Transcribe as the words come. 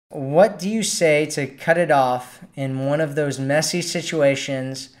What do you say to cut it off in one of those messy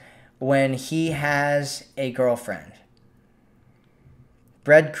situations when he has a girlfriend?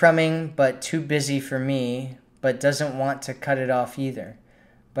 Breadcrumbing, but too busy for me, but doesn't want to cut it off either.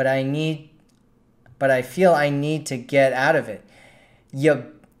 But I feel I need to get out of it.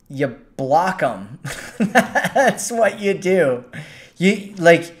 You block them. That's what you do.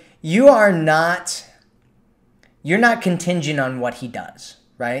 You're not contingent on what he does,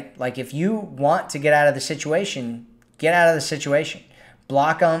 right? Like if you want to get out of the situation, get out of the situation.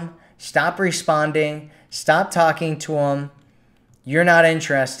 Block him, stop responding, stop talking to him. You're not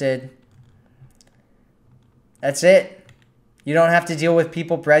interested. That's it. You don't have to deal with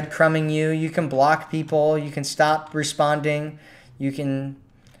people breadcrumbing you. You can block people. You can stop responding. You can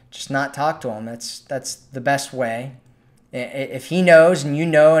just not talk to them. That's the best way. If he knows and you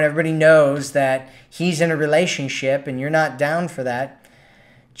know and everybody knows that he's in a relationship and you're not down for that,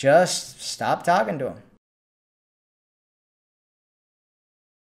 just stop talking to him.